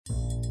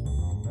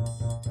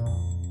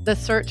The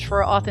search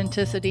for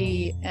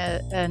authenticity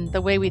and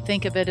the way we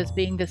think of it as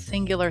being this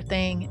singular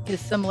thing is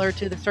similar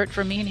to the search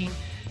for meaning.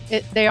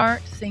 They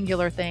aren't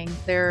singular things.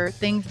 They're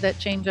things that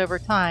change over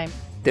time.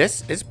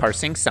 This is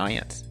Parsing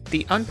Science,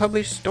 the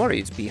unpublished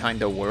stories behind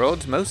the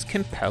world's most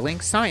compelling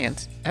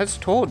science as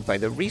told by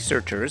the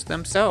researchers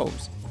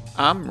themselves.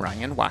 I'm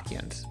Ryan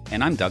Watkins.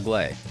 And I'm Doug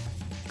Lay.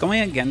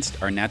 Going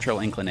against our natural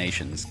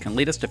inclinations can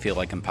lead us to feel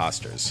like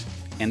imposters,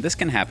 and this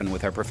can happen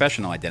with our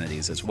professional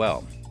identities as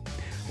well.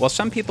 While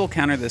some people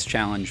counter this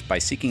challenge by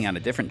seeking out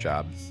a different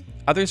job,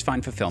 others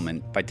find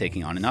fulfillment by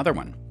taking on another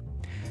one.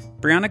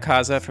 Brianna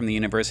Kaza from the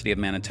University of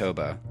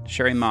Manitoba,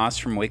 Sherry Moss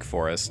from Wake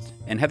Forest,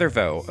 and Heather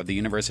Vo of the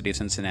University of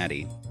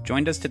Cincinnati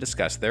joined us to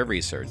discuss their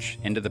research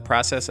into the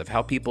process of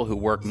how people who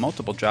work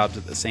multiple jobs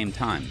at the same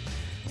time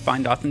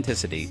find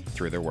authenticity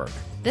through their work.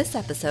 This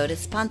episode is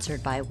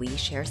sponsored by We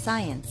Share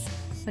Science.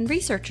 When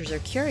researchers are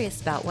curious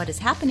about what is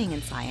happening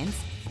in science,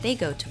 they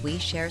go to We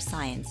Share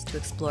Science to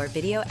explore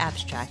video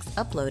abstracts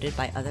uploaded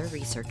by other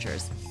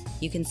researchers.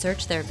 You can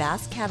search their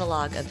vast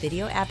catalog of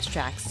video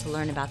abstracts to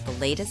learn about the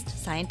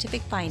latest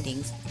scientific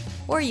findings,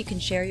 or you can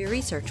share your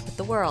research with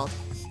the world.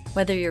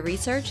 Whether your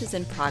research is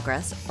in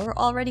progress or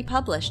already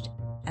published,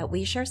 at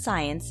We Share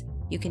Science,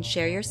 you can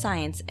share your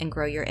science and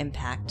grow your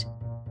impact.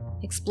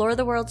 Explore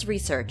the world's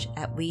research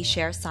at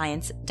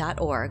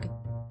WeShareScience.org.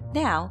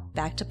 Now,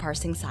 back to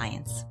Parsing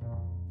Science.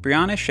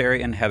 Brianna,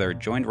 Sherry, and Heather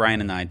joined Ryan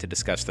and I to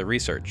discuss the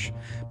research,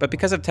 but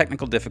because of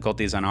technical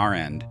difficulties on our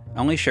end,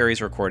 only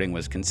Sherry's recording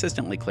was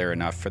consistently clear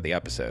enough for the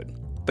episode.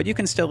 But you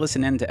can still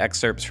listen in to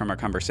excerpts from our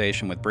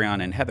conversation with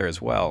Brianna and Heather as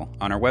well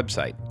on our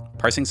website,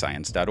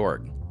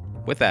 parsingscience.org.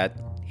 With that,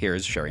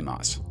 here's Sherry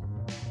Moss.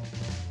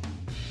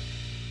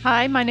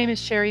 Hi, my name is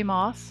Sherry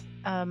Moss.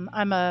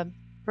 I'm a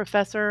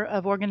professor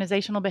of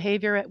organizational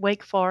behavior at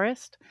Wake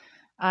Forest.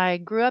 I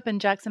grew up in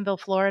Jacksonville,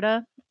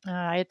 Florida.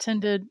 I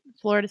attended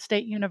Florida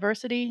State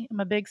University.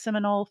 I'm a big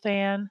Seminole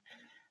fan.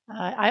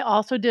 I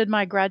also did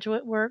my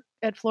graduate work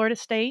at Florida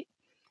State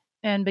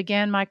and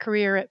began my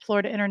career at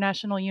Florida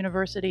International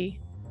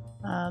University,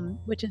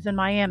 which is in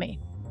Miami.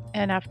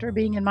 And after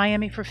being in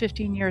Miami for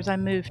 15 years, I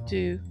moved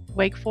to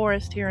Wake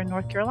Forest here in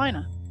North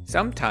Carolina.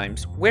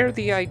 Sometimes where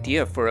the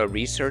idea for a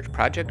research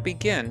project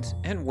begins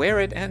and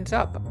where it ends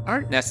up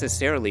aren't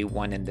necessarily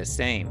one and the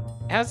same,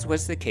 as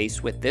was the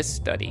case with this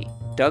study.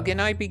 Doug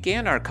and I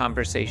began our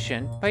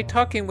conversation by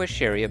talking with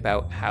Sherry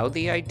about how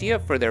the idea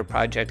for their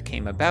project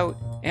came about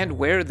and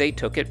where they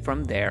took it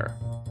from there.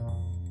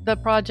 The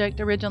project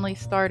originally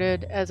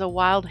started as a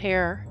wild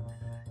hair.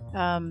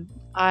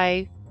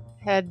 I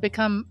had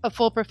become a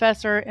full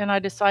professor and I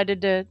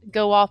decided to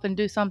go off and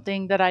do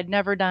something that I'd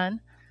never done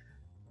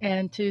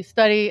and to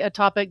study a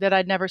topic that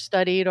I'd never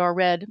studied or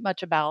read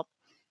much about.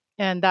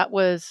 And that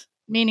was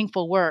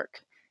meaningful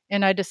work.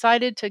 And I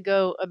decided to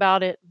go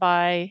about it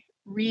by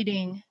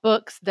reading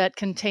books that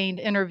contained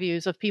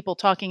interviews of people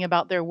talking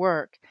about their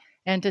work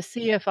and to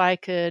see if I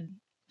could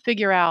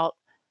figure out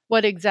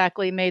what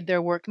exactly made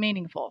their work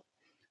meaningful.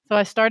 So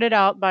I started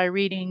out by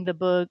reading the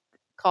book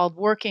called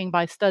Working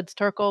by Studs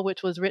Terkel,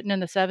 which was written in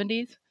the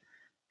 70s.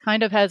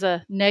 Kind of has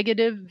a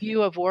negative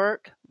view of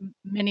work.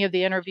 Many of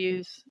the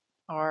interviews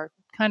are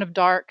kind of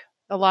dark.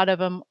 A lot of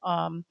them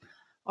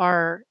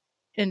are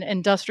in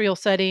industrial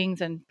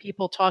settings and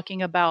people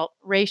talking about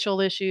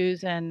racial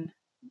issues and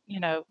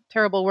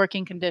terrible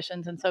working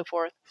conditions and so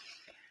forth.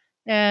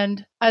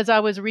 And as I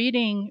was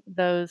reading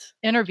those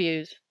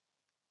interviews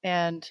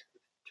and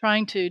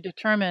trying to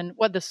determine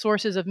what the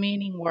sources of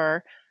meaning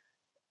were,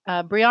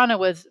 Brianna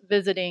was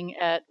visiting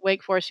at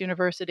Wake Forest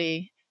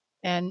University,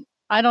 and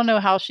I don't know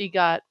how she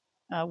got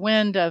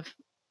wind of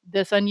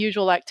this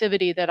unusual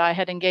activity that I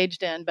had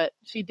engaged in, but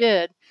she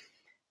did,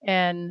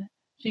 and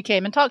she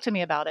came and talked to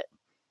me about it.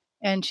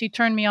 And she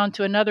turned me on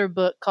to another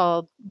book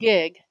called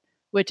Gig,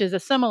 which is a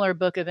similar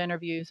book of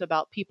interviews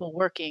about people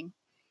working.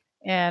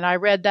 And I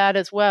read that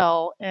as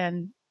well,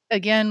 and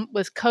again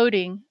was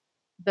coding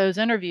those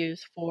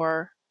interviews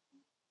for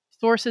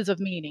sources of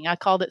meaning. I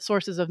called it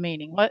sources of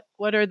meaning.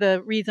 What are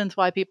the reasons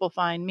why people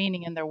find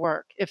meaning in their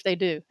work, if they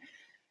do?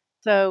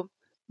 So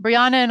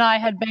Brianna and I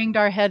had banged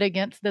our head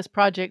against this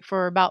project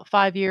for about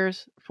 4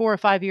 or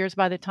 5 years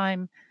by the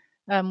time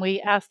we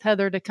asked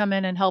Heather to come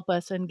in and help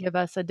us and give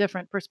us a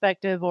different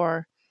perspective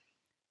or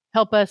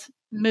help us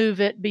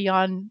move it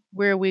beyond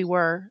where we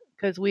were,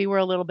 because we were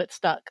a little bit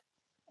stuck.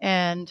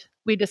 And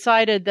we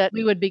decided that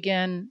we would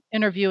begin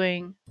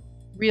interviewing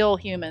real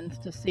humans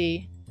to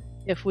see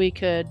if we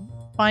could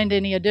find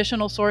any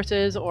additional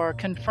sources or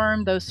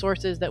confirm those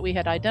sources that we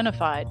had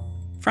identified.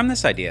 From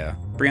this idea,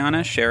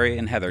 Brianna, Sherry,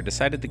 and Heather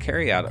decided to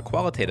carry out a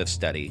qualitative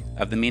study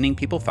of the meaning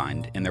people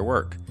find in their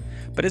work.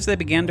 But as they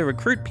began to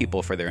recruit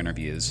people for their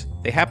interviews,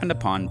 they happened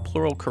upon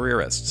plural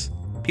careerists,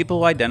 people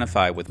who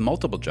identify with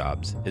multiple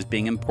jobs as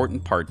being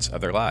important parts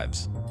of their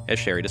lives, as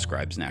Sherry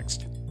describes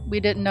next. We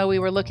didn't know we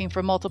were looking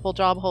for multiple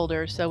job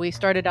holders, so we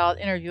started out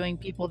interviewing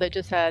people that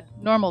just had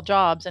normal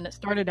jobs, and it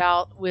started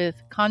out with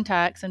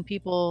contacts and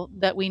people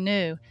that we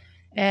knew.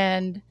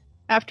 And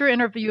after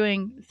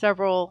interviewing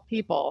several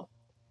people,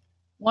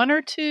 one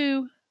or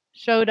two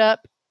showed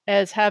up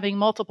as having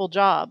multiple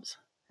jobs.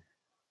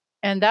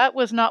 And that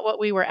was not what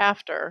we were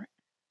after.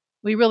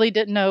 We really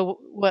didn't know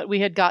what we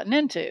had gotten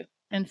into.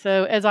 And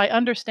so, as I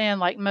understand,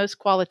 like most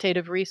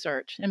qualitative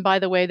research, and by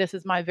the way, this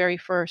is my very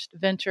first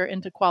venture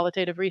into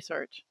qualitative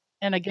research.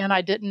 And again,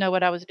 I didn't know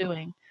what I was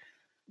doing.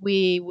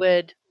 We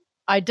would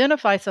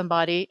identify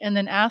somebody and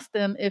then ask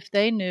them if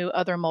they knew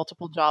other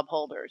multiple job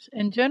holders.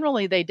 And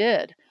generally, they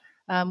did.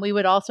 We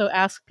would also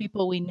ask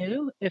people we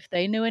knew if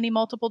they knew any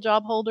multiple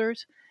job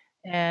holders,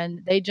 and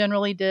they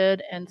generally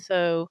did. And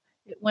so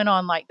it went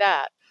on like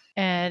that.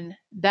 And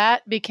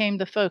that became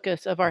the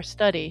focus of our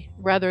study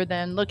rather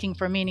than looking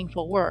for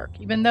meaningful work,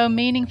 even though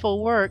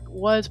meaningful work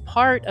was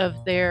part of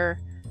their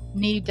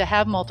need to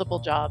have multiple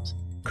jobs.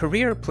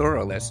 Career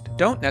pluralists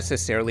don't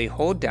necessarily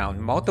hold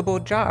down multiple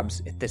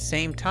jobs at the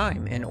same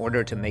time in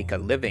order to make a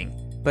living,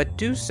 but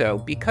do so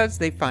because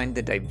they find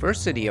the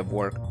diversity of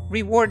work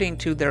rewarding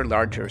to their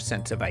larger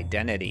sense of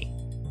identity.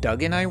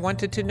 Doug and I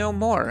wanted to know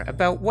more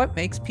about what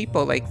makes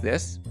people like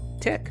this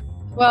tick.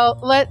 Well,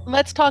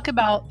 let's talk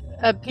about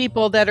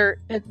people that are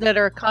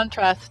a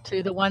contrast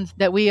to the ones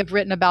that we have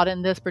written about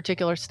in this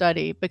particular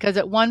study, because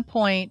at one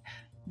point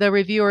the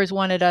reviewers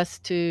wanted us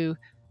to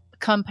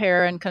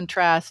compare and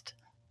contrast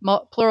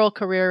plural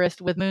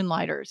careerists with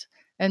moonlighters.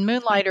 And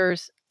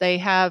moonlighters, they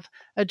have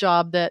a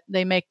job that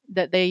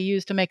they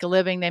use to make a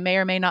living. They may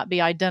or may not be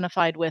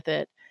identified with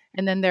it,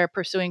 and then they're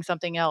pursuing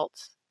something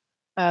else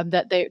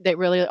that they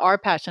really are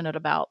passionate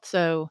about.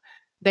 So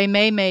they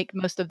may make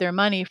most of their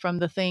money from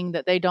the thing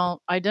that they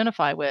don't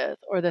identify with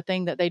or the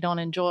thing that they don't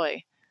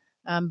enjoy.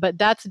 But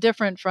that's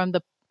different from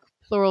the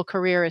plural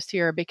careerist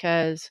here,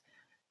 because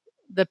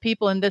the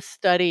people in this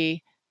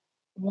study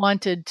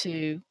wanted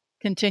to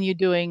continue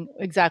doing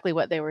exactly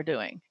what they were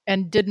doing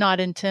and did not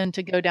intend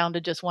to go down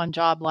to just one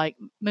job like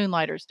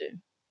moonlighters do.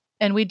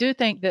 And we do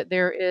think that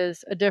there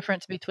is a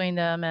difference between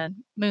them and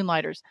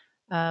moonlighters.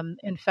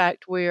 In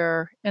fact,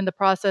 we're in the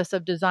process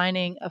of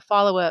designing a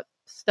follow-up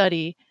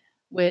study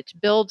which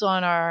builds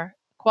on our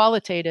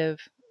qualitative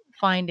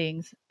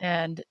findings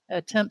and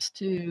attempts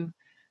to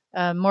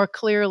more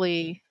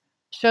clearly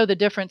show the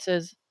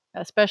differences,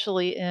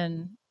 especially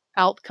in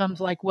outcomes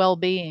like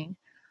well-being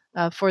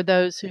for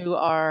those who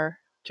are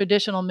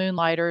traditional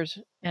moonlighters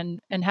and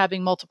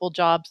having multiple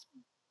jobs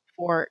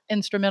for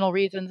instrumental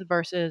reasons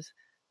versus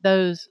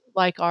those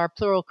like our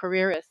plural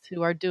careerists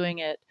who are doing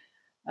it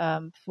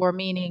for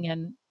meaning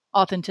and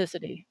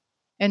authenticity.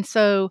 And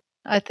so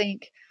I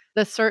think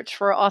the search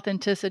for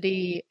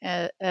authenticity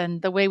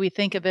and the way we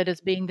think of it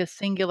as being the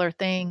singular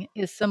thing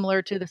is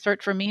similar to the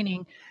search for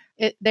meaning.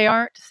 They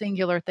aren't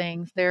singular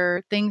things.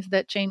 They're things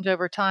that change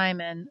over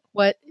time. And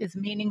what is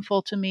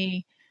meaningful to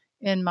me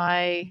in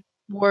my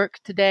work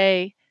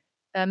today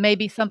may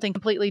be something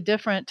completely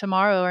different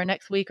tomorrow or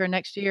next week or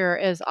next year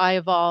as I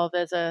evolve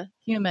as a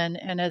human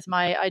and as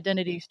my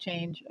identities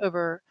change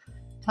over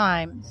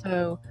time.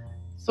 So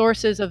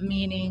sources of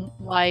meaning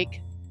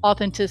like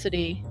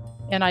authenticity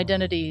and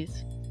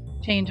identities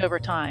change over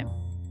time.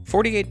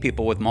 48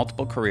 people with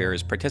multiple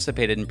careers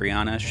participated in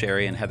Brianna,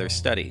 Sherry, and Heather's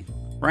study.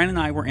 Ryan and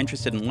I were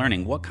interested in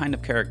learning what kind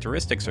of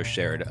characteristics are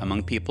shared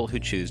among people who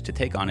choose to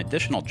take on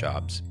additional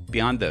jobs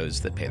beyond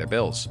those that pay their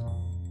bills.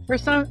 For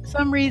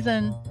some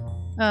reason,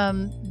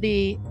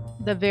 the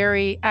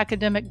very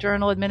academic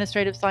journal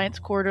Administrative Science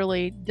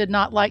Quarterly did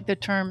not like the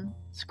term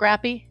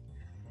scrappy.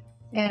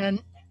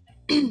 And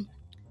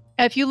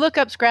if you look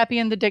up scrappy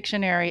in the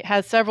dictionary, it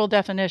has several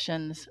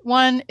definitions.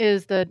 One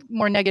is the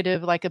more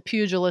negative, like a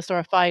pugilist or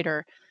a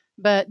fighter.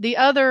 But the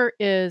other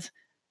is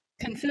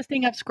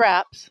consisting of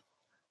scraps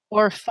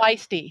or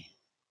feisty.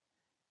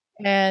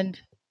 And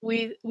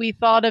we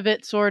thought of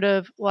it sort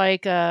of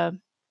like a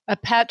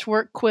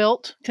patchwork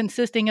quilt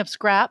consisting of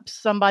scraps,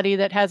 somebody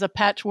that has a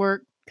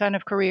patchwork kind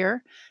of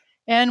career.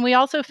 And we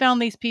also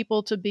found these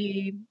people to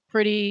be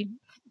pretty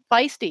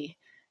feisty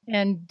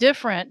and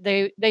different.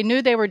 They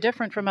knew they were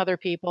different from other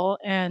people,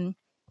 and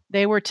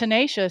they were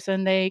tenacious,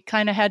 and they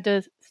kind of had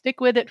to stick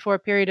with it for a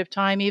period of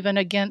time, even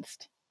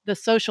against the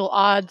social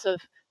odds of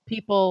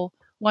people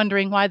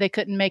wondering why they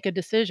couldn't make a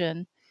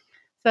decision.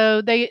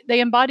 So they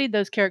embodied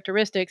those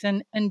characteristics.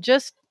 And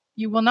just,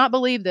 you will not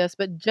believe this,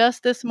 but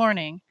just this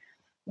morning,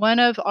 one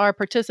of our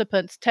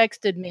participants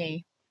texted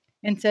me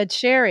and said,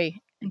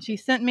 Sherry, and she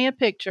sent me a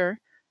picture,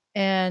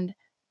 and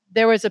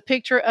there was a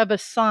picture of a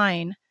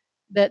sign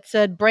that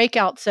said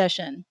breakout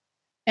session.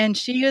 And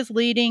she is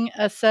leading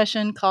a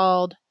session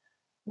called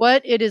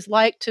What It Is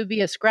Like to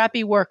Be a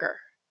Scrappy Worker.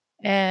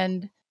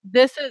 And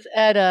this is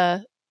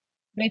at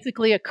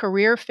basically a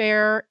career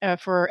fair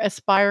for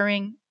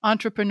aspiring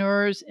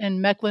entrepreneurs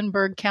in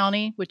Mecklenburg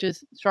County, which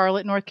is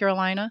Charlotte, North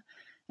Carolina.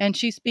 And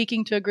she's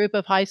speaking to a group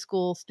of high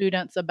school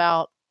students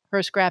about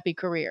her scrappy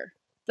career.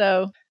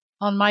 So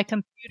on my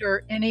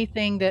computer,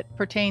 anything that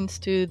pertains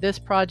to this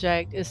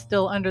project is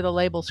still under the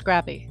label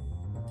scrappy.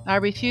 I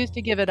refuse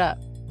to give it up.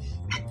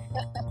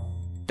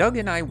 Doug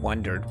and I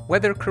wondered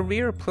whether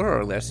career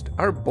pluralists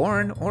are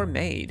born or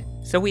made.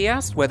 So we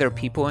asked whether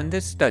people in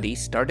this study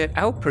started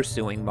out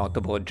pursuing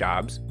multiple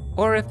jobs,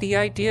 or if the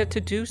idea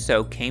to do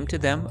so came to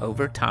them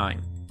over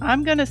time.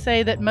 I'm going to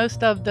say that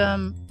most of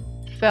them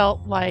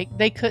felt like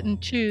they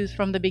couldn't choose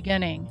from the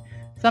beginning.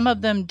 Some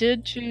of them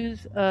did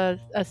choose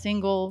a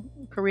single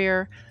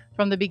career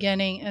from the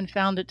beginning and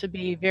found it to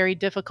be very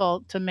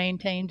difficult to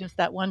maintain just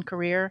that one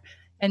career.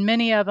 And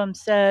many of them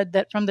said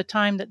that from the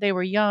time that they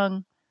were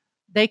young,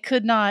 they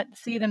could not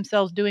see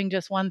themselves doing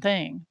just one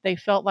thing. They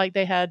felt like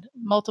they had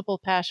multiple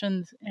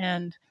passions,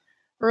 and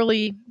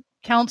early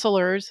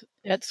counselors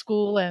at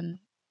school and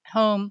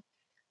home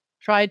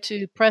tried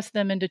to press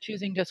them into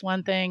choosing just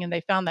one thing, and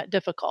they found that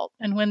difficult.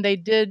 And when they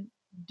did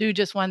do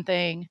just one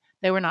thing,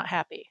 they were not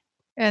happy.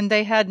 And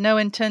they had no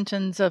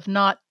intentions of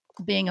not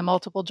being a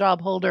multiple job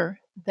holder.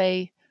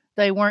 They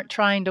weren't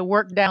trying to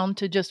work down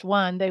to just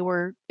one. They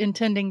were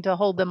intending to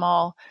hold them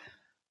all,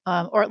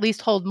 or at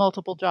least hold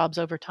multiple jobs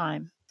over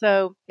time.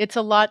 So it's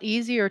a lot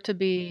easier to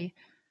be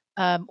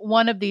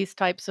one of these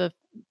types of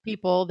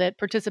people that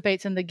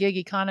participates in the gig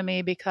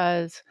economy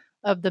because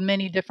of the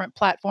many different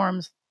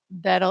platforms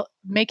that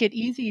make it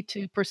easy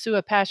to pursue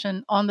a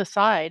passion on the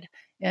side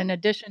in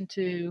addition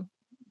to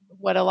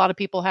what a lot of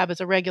people have as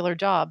a regular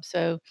job.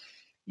 So,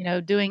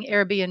 doing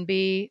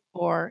Airbnb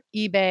or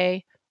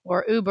eBay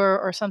or Uber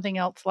or something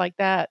else like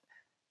that.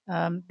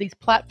 These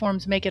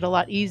platforms make it a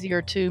lot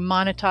easier to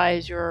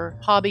monetize your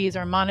hobbies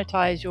or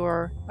monetize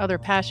your other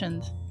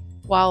passions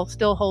while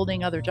still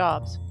holding other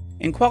jobs.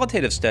 In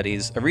qualitative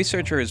studies, a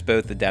researcher is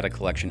both the data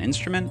collection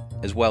instrument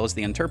as well as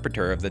the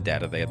interpreter of the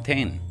data they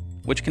obtain,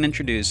 which can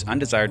introduce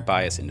undesired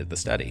bias into the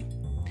study.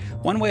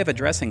 One way of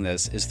addressing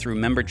this is through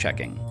member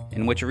checking,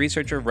 in which a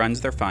researcher runs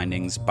their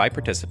findings by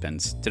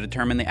participants to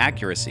determine the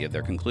accuracy of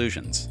their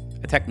conclusions,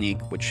 a technique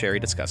which Sherry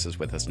discusses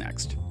with us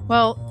next.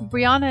 Well,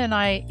 Brianna and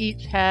I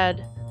each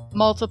had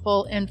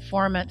multiple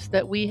informants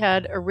that we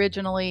had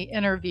originally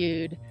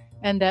interviewed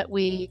and that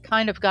we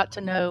kind of got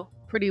to know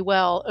pretty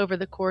well over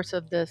the course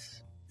of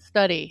this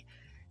study.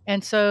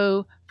 And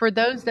so for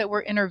those that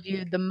were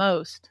interviewed the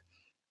most,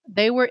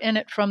 they were in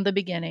it from the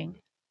beginning,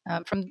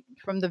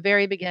 from the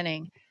very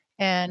beginning.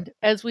 And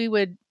as we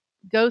would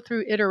go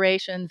through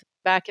iterations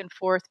back and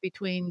forth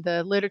between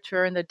the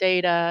literature and the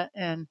data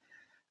and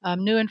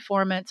new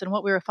informants and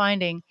what we were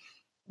finding,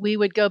 we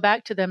would go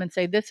back to them and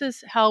say, this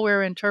is how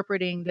we're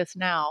interpreting this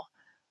now.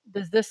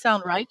 Does this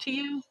sound right to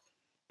you?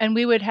 And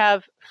we would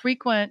have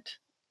frequent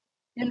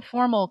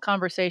informal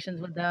conversations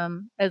with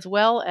them as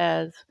well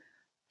as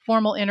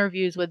formal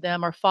interviews with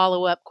them or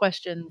follow up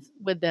questions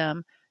with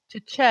them to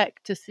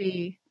check to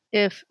see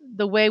if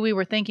the way we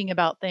were thinking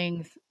about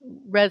things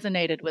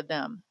resonated with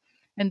them.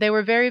 And they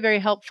were very, very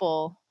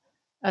helpful,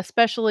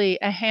 especially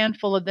a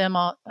handful of them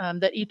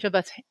that each of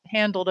us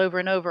handled over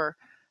and over,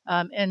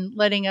 and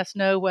letting us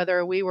know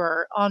whether we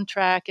were on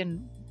track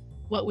and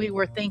what we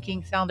were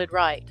thinking sounded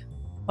right.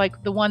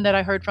 Like the one that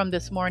I heard from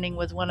this morning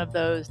was one of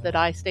those that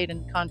I stayed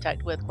in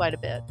contact with quite a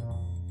bit.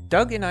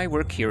 Doug and I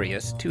were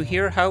curious to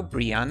hear how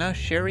Brianna,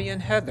 Sherry,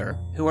 and Heather,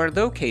 who are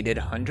located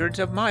hundreds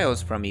of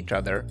miles from each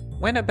other,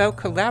 went about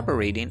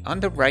collaborating on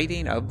the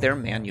writing of their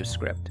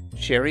manuscript.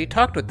 Sherry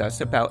talked with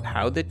us about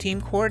how the team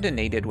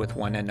coordinated with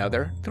one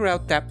another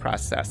throughout that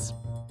process.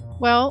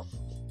 Well,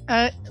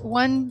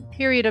 one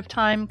period of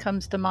time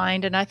comes to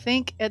mind, and I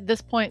think at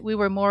this point we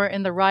were more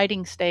in the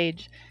writing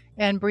stage.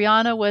 And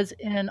Brianna was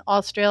in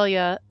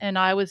Australia, and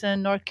I was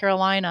in North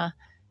Carolina,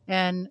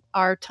 and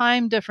our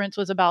time difference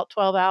was about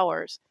 12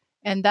 hours.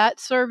 And that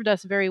served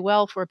us very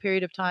well for a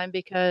period of time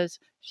because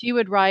she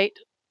would write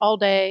all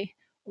day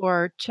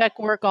or check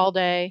work all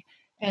day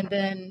and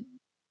then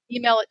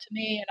email it to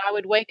me, and I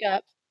would wake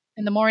up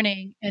in the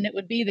morning and it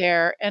would be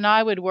there, and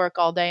I would work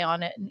all day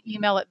on it and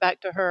email it back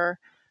to her.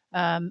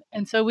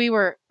 And so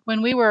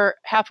when we were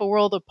half a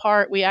world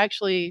apart, we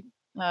actually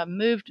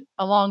moved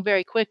along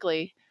very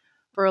quickly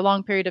for a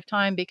long period of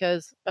time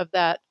because of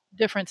that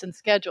difference in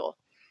schedule.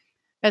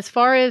 As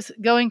far as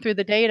going through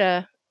the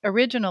data,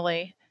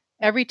 originally,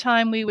 every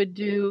time we would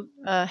do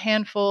a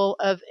handful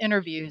of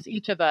interviews,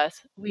 each of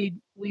us,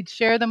 we'd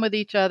share them with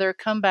each other,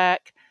 come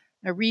back,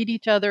 read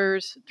each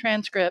other's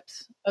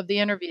transcripts of the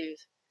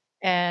interviews,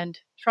 and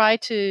try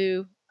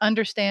to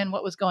understand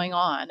what was going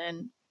on.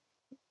 And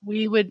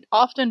we would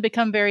often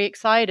become very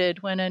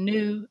excited when a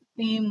new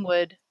theme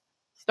would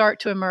start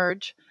to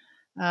emerge.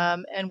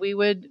 And we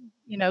would,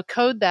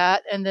 code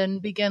that and then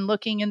begin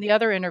looking in the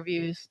other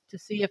interviews to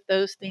see if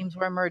those themes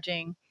were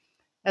emerging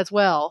as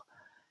well.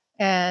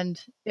 And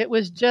it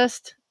was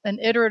just an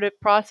iterative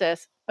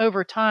process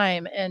over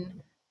time.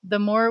 And the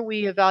more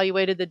we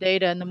evaluated the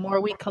data and the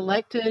more we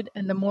collected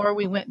and the more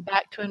we went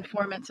back to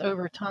informants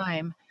over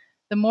time,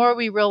 the more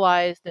we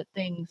realized that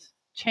things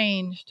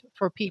changed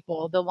for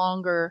people the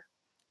longer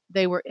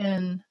they were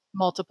in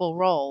multiple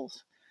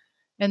roles.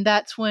 And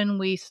that's when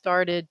we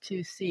started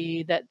to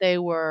see that they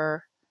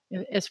were,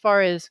 as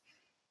far as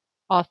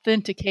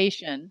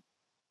authentication,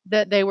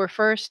 that they were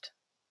first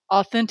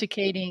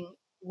authenticating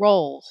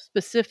roles,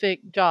 specific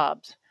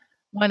jobs,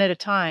 one at a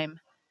time.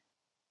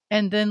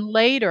 And then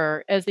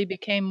later, as they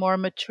became more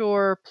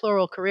mature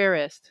plural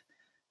careerists,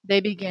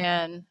 they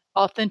began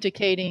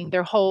authenticating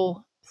their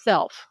whole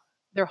self,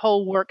 their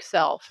whole work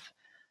self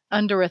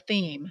under a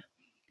theme.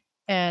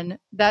 And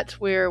that's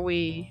where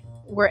we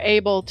were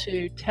able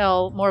to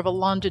tell more of a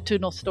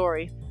longitudinal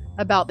story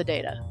about the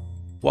data.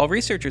 While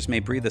researchers may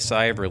breathe a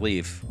sigh of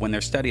relief when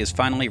their study is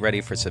finally ready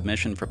for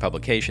submission for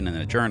publication in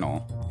a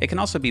journal, it can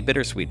also be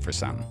bittersweet for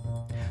some.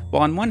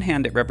 While on one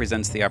hand it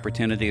represents the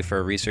opportunity for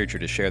a researcher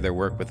to share their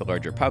work with the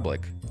larger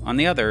public, on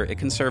the other it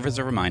can serve as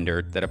a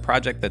reminder that a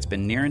project that's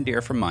been near and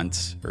dear for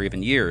months, or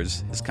even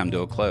years, has come to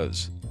a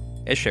close,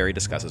 as Sherry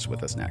discusses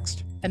with us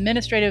next.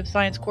 Administrative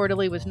Science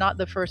Quarterly was not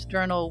the first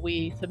journal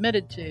we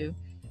submitted to.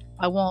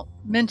 I won't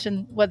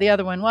mention what the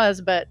other one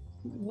was, but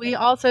we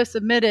also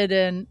submitted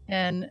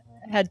and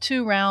had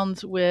 2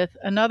 rounds with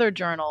another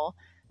journal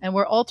and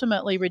were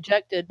ultimately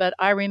rejected. But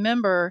I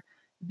remember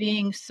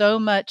being so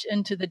much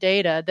into the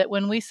data that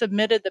when we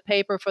submitted the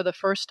paper for the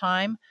first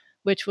time,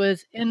 which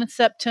was in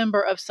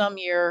September of some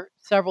year,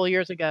 several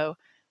years ago,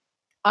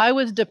 I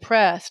was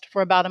depressed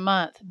for about a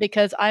month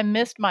because I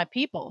missed my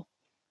people.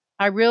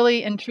 I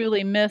really and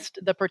truly missed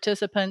the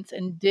participants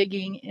and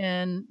digging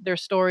in their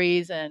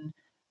stories and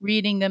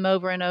reading them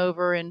over and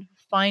over and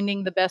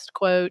finding the best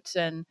quotes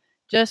and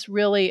just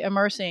really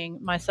immersing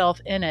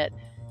myself in it.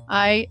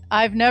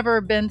 I've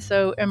never been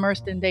so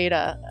immersed in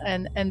data,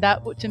 and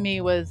that to me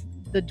was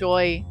the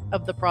joy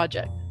of the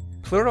project.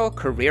 Plural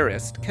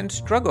careerists can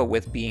struggle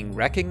with being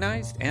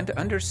recognized and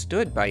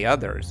understood by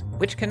others,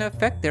 which can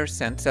affect their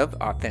sense of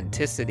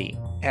authenticity.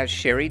 As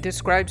Sherry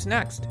describes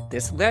next,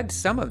 this led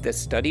some of the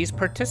study's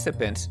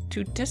participants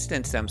to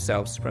distance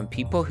themselves from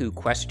people who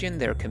question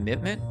their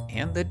commitment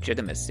and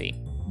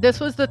legitimacy. This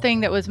was the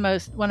thing that was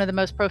one of the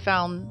most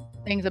profound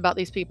things about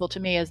these people to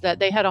me, is that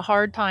they had a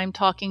hard time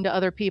talking to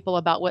other people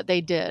about what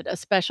they did,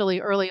 especially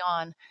early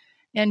on.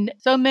 And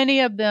so many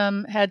of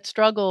them had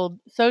struggled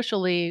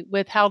socially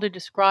with how to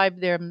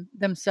describe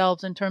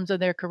themselves in terms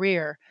of their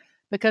career,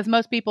 because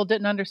most people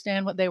didn't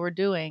understand what they were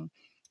doing.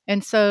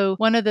 And so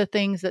one of the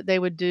things that they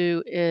would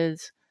do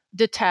is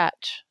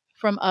detach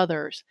from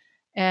others.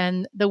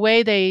 And the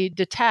way they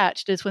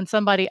detached is when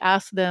somebody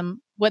asked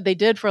them what they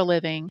did for a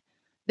living,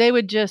 they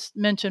would just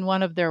mention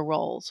one of their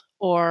roles,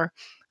 or,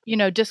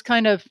 just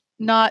kind of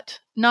not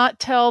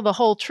tell the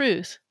whole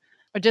truth,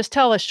 or just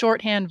tell a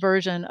shorthand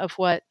version of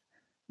what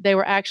they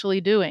were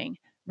actually doing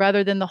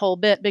rather than the whole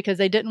bit, because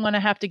they didn't want to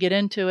have to get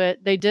into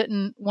it. They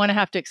didn't want to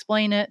have to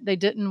explain it. They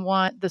didn't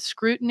want the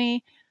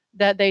scrutiny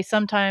that they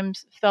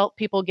sometimes felt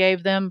people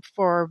gave them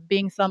for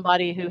being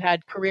somebody who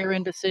had career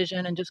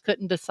indecision and just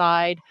couldn't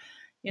decide.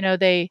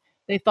 They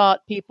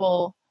thought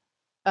people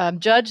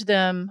judged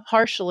them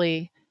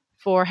harshly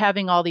for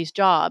having all these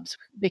jobs,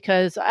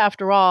 because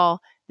after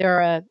all,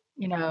 they're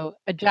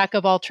a jack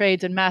of all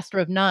trades and master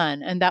of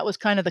none. And that was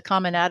kind of the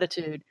common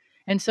attitude.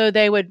 And so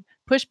they would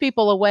push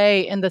people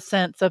away in the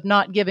sense of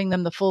not giving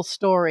them the full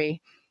story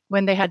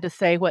when they had to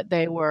say what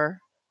they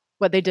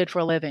did for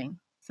a living.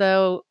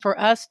 So for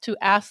us to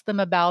ask them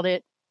about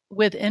it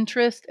with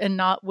interest and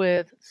not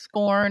with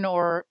scorn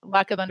or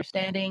lack of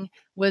understanding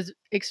was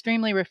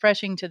extremely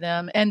refreshing to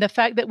them. And the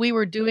fact that we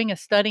were doing a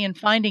study and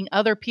finding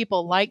other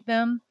people like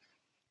them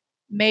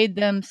made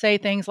them say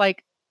things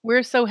like,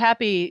 "We're so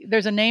happy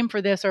there's a name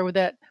for this," or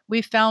that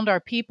we found our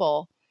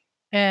people.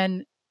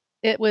 And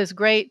it was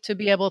great to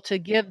be able to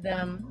give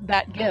them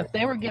that gift.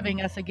 They were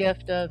giving us a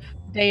gift of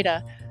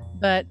data,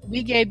 but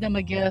we gave them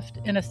a gift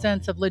in a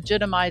sense of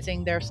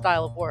legitimizing their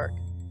style of work.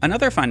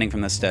 Another finding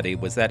from the study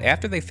was that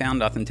after they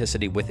found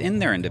authenticity within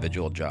their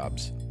individual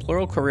jobs,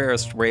 plural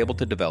careerists were able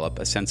to develop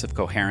a sense of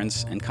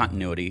coherence and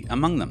continuity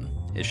among them,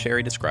 as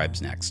Sherry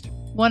describes next.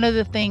 One of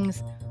the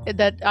things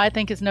that I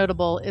think is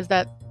notable is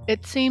that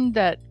it seemed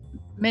that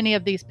many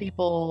of these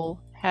people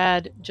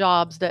had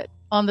jobs that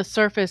on the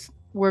surface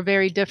were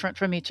very different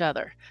from each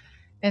other.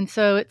 And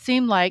so it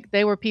seemed like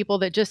they were people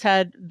that just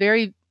had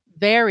very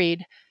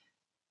varied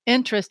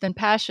interests and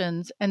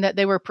passions, and that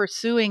they were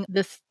pursuing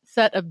this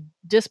set of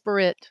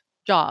disparate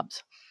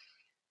jobs.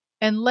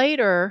 And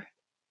later,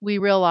 we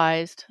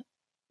realized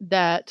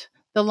that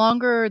the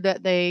longer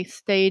that they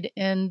stayed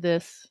in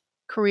this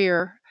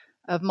career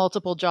of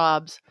multiple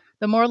jobs,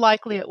 the more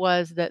likely it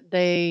was that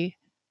they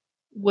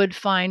would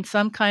find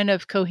some kind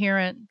of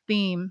coherent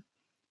theme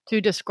to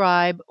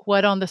describe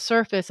what on the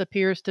surface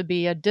appears to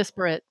be a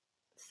disparate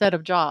set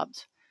of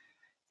jobs.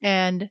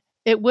 And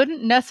it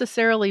wouldn't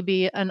necessarily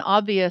be an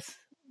obvious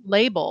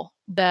label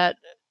that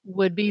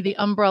would be the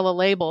umbrella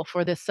label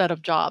for this set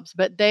of jobs,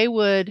 but they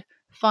would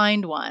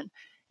find one.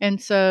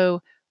 And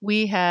so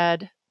we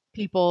had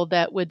people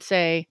that would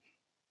say,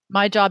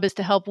 "My job is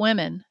to help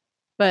women,"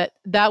 but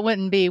that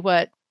wouldn't be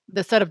what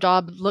the set of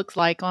jobs looks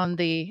like on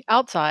the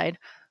outside.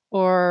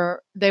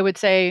 Or they would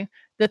say,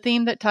 "The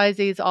theme that ties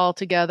these all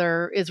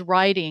together is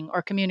writing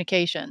or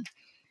communication."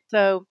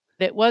 So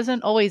it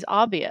wasn't always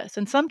obvious.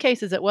 In some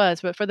cases it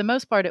was, but for the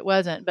most part it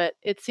wasn't. But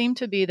it seemed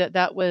to be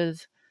that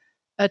was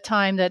a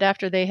time that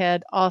after they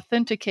had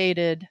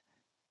authenticated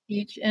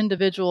each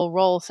individual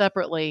role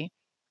separately,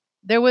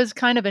 there was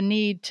kind of a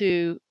need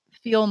to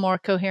feel more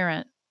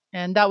coherent.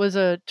 And that was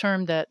a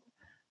term that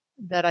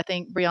I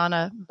think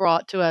Brianna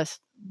brought to us,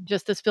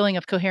 just this feeling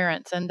of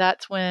coherence. And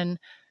that's when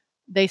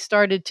they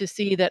started to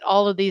see that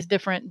all of these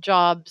different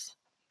jobs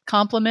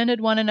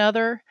complemented one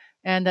another,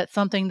 and that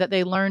something that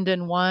they learned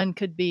in one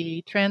could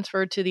be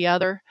transferred to the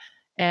other.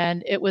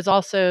 And it was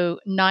also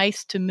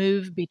nice to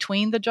move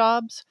between the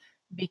jobs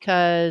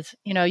because,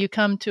 you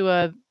come to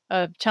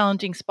a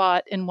challenging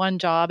spot in one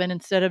job, and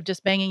instead of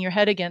just banging your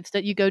head against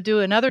it, you go do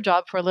another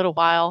job for a little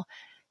while.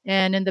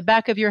 And in the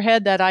back of your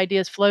head, that idea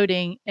is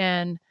floating,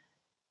 and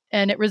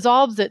it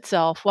resolves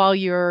itself while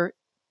you're,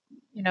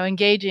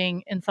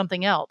 engaging in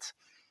something else.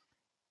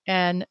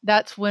 And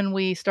that's when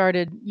we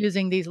started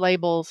using these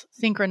labels,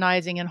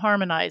 synchronizing and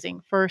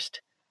harmonizing.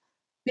 First,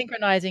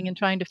 synchronizing and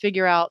trying to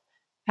figure out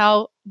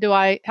how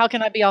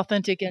can I be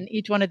authentic in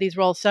each one of these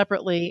roles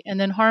separately? And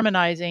then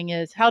harmonizing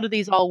is, how do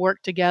these all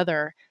work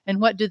together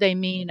and what do they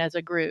mean as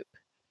a group?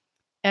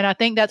 And I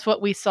think that's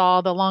what we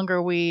saw the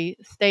longer we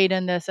stayed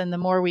in this and the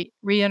more we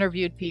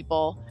re-interviewed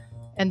people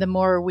and the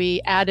more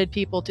we added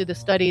people to the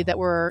study that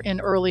were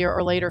in earlier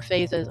or later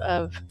phases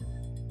of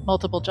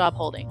multiple job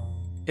holding.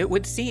 It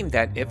would seem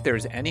that if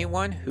there's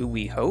anyone who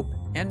we hope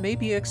and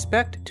maybe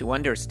expect to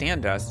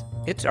understand us,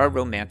 it's our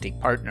romantic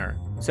partner.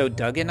 So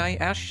Doug and I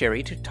asked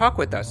Sherry to talk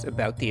with us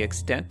about the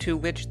extent to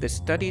which the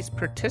study's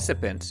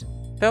participants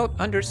felt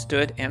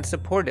understood and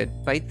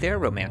supported by their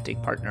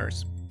romantic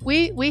partners.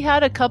 We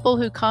had a couple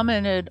who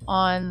commented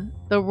on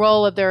the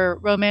role of their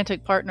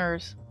romantic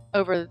partners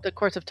over the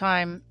course of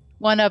time.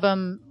 One of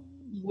them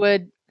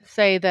would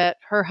say that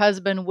her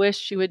husband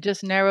wished she would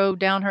just narrow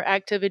down her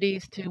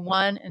activities to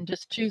one and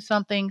just choose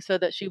something so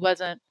that she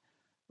wasn't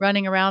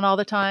running around all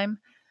the time.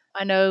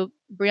 I know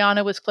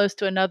Brianna was close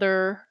to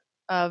another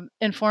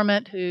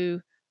informant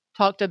who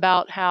talked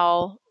about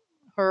how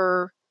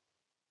her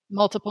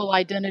multiple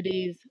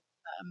identities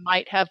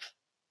might have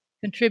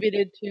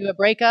contributed to a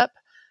breakup.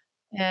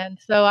 And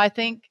so I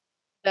think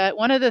that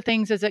one of the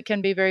things is it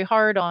can be very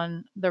hard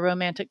on the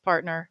romantic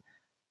partner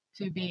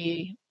to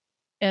be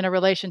in a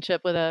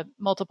relationship with a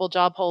multiple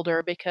job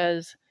holder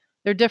because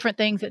they're different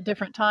things at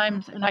different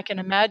times. And I can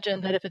imagine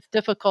that if it's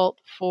difficult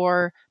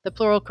for the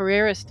plural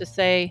careerist to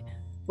say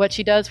what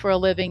she does for a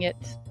living,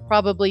 it's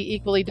probably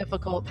equally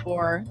difficult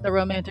for the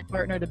romantic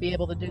partner to be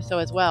able to do so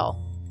as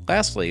well.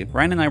 Lastly,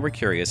 Ryan and I were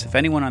curious if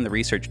anyone on the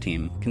research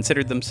team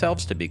considered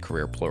themselves to be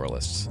career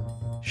pluralists.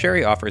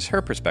 Sherry offers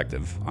her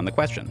perspective on the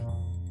question.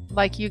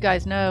 Like you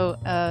guys know,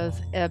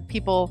 as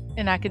people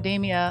in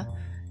academia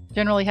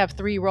generally have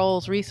three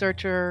roles: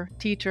 researcher,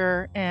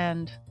 teacher,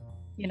 and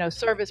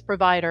service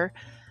provider.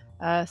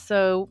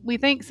 So we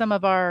think some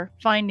of our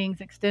findings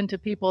extend to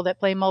people that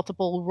play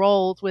multiple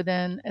roles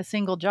within a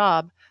single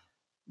job.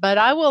 But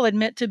I will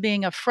admit to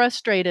being a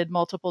frustrated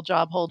multiple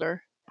job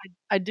holder.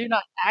 I do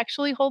not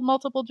actually hold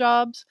multiple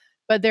jobs,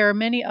 but there are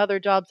many other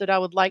jobs that I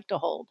would like to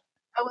hold.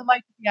 I would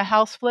like to be a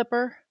house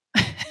flipper.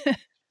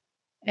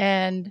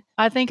 And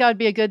I think I'd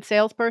be a good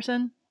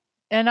salesperson.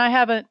 And I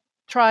haven't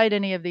tried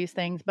any of these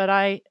things, but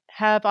I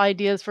have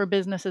ideas for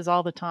businesses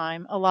all the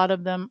time. A lot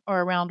of them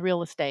are around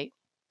real estate.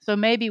 So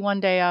maybe one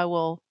day I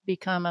will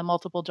become a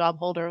multiple job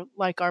holder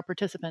like our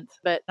participants.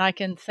 But I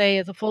can say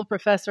as a full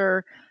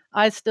professor,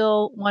 I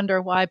still wonder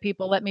why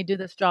people let me do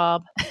this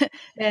job.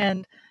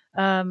 And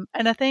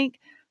I think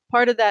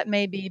part of that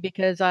may be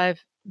because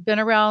I've been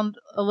around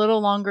a little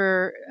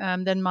longer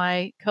than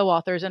my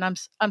co-authors, and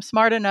I'm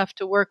smart enough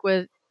to work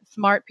with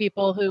smart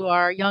people who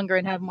are younger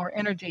and have more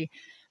energy.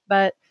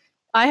 But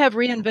I have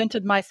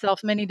reinvented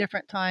myself many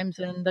different times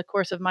in the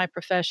course of my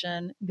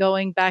profession,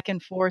 going back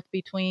and forth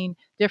between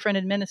different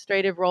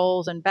administrative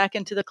roles and back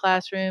into the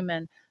classroom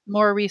and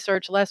more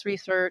research, less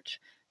research,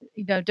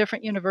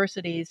 different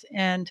universities.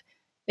 And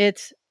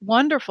it's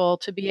wonderful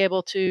to be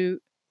able to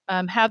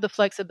have the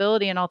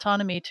flexibility and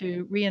autonomy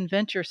to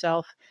reinvent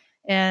yourself.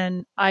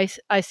 And I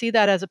see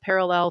that as a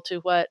parallel to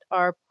what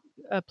our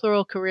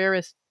plural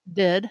careerists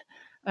did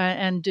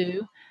and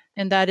do,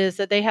 and that is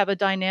that they have a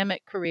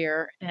dynamic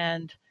career,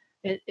 and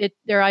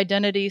their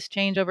identities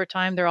change over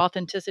time, their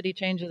authenticity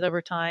changes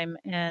over time,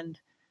 and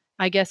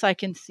I guess I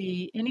can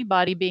see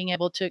anybody being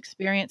able to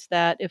experience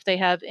that if they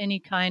have any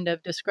kind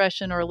of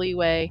discretion or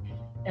leeway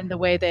in the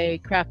way they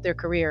craft their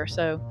career.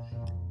 So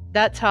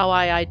that's how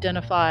I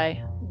identify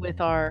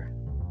with our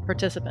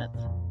participants.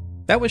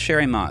 That was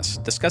Sherry Moss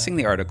discussing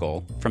the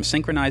article From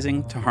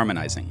Synchronizing to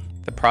Harmonizing,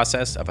 the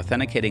process of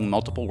authenticating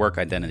multiple work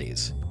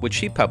identities, which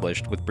she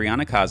published with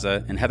Brianna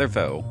Kaza and Heather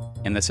Vo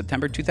in the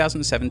September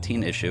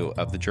 2017 issue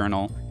of the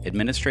journal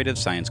Administrative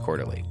Science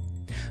Quarterly.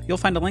 You'll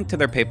find a link to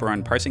their paper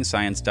on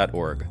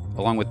parsingscience.org,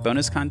 along with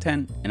bonus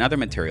content and other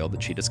material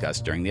that she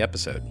discussed during the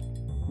episode.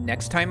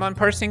 Next time on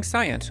Parsing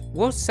Science,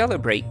 we'll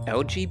celebrate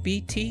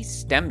LGBT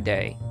STEM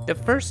Day, the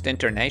first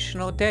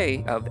international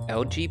day of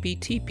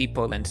LGBT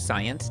people in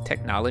science,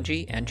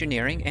 technology,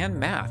 engineering, and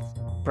math.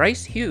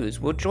 Bryce Hughes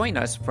will join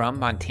us from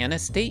Montana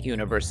State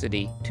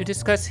University to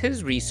discuss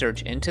his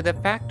research into the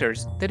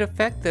factors that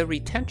affect the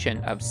retention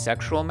of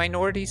sexual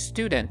minority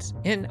students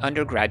in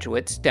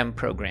undergraduate STEM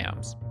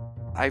programs.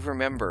 I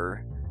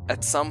remember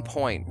at some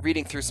point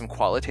reading through some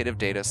qualitative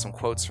data, some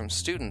quotes from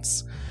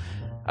students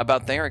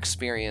about their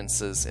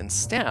experiences in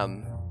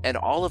STEM, and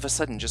all of a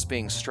sudden just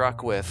being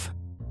struck with,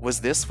 Was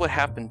this what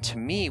happened to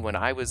me when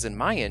I was in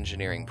my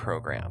engineering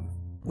program?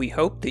 We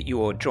hope that you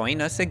will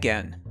join us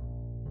again.